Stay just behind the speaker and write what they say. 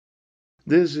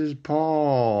This is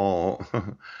Paul,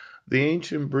 the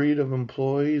ancient breed of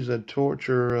employees that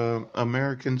torture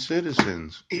American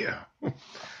citizens. Yeah.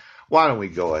 Why don't we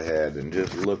go ahead and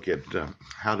just look at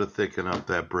how to thicken up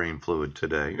that brain fluid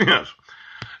today? Yes.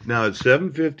 Now it's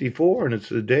 7:54 and it's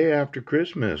the day after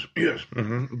Christmas. Yes.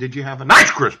 Did you have a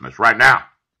nice Christmas right now?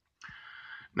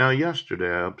 Now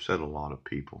yesterday I upset a lot of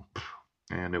people.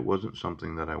 And it wasn't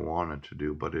something that I wanted to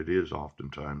do, but it is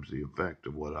oftentimes the effect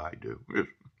of what I do. Yes.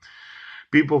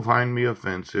 People find me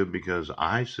offensive because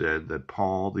I said that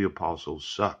Paul the apostle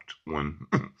sucked when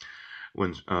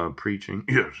preaching,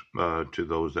 yes, to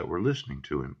those that were listening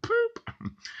to him. Poop.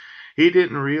 He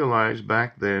didn't realize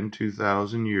back then,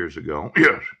 2,000 years ago,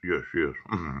 yes,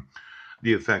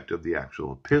 the effect of the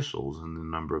actual epistles and the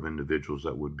number of individuals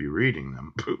that would be reading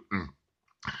them.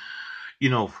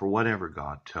 For whatever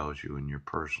God tells you in your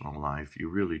personal life, you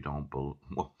really don't believe.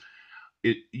 Well,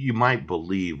 you might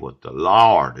believe what the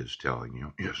Lord is telling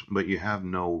you, yes, but you have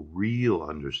no real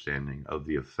understanding of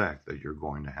the effect that you're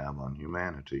going to have on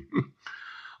humanity.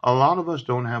 A lot of us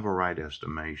don't have a right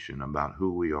estimation about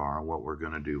who we are and what we're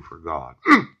going to do for God.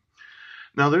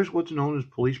 Now, there's what's known as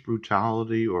police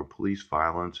brutality or police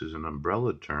violence is an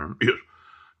umbrella term, yes,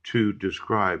 to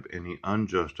describe any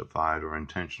unjustified or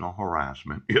intentional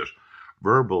harassment, yes,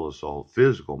 verbal assault,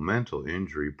 physical, mental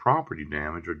injury, property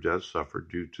damage, or death suffered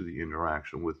due to the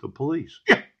interaction with the police.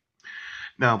 Yeah.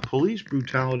 Now, police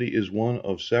brutality is one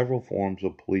of several forms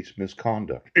of police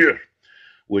misconduct, yes,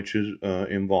 which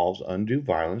involves undue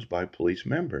violence by police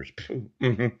members.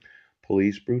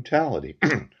 Police brutality.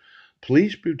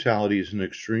 Police brutality is an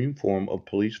extreme form of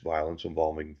police violence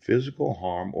involving physical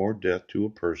harm or death to a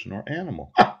person or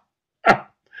animal.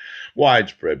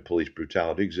 Widespread police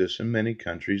brutality exists in many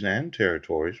countries and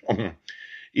territories,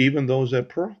 even those that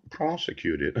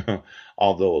prosecute it.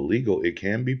 Although illegal, it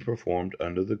can be performed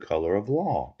under the color of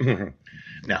law.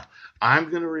 Now, I'm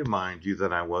going to remind you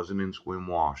that I wasn't in Sequim,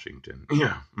 Washington.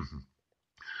 Yeah.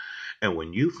 And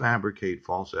when you fabricate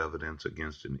false evidence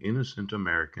against an innocent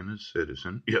American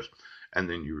citizen, yes, and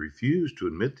then you refuse to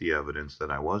admit the evidence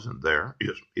that I wasn't there,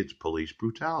 yes, it's police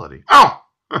brutality. Oh!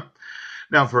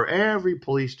 Now, for every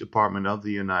police department of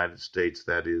the United States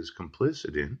that is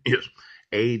complicit in, yes,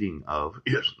 aiding of,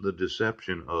 yes, the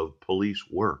deception of police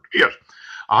work, yes,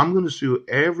 I'm going to sue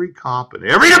every cop in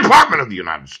every department of the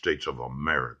United States of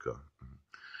America.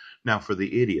 Now, for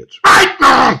the idiots, right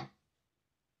now,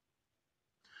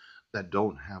 that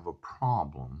don't have a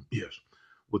problem, yes,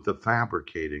 with the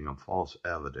fabricating of false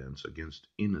evidence against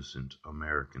innocent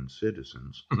American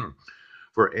citizens,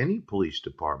 for any police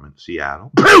department,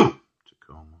 Seattle,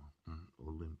 Tacoma,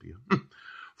 Olympia,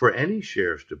 for any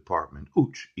sheriff's department,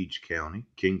 each county,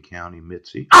 King County,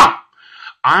 Mitzi,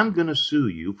 I'm going to sue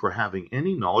you for having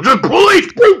any knowledge of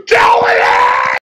police brutality.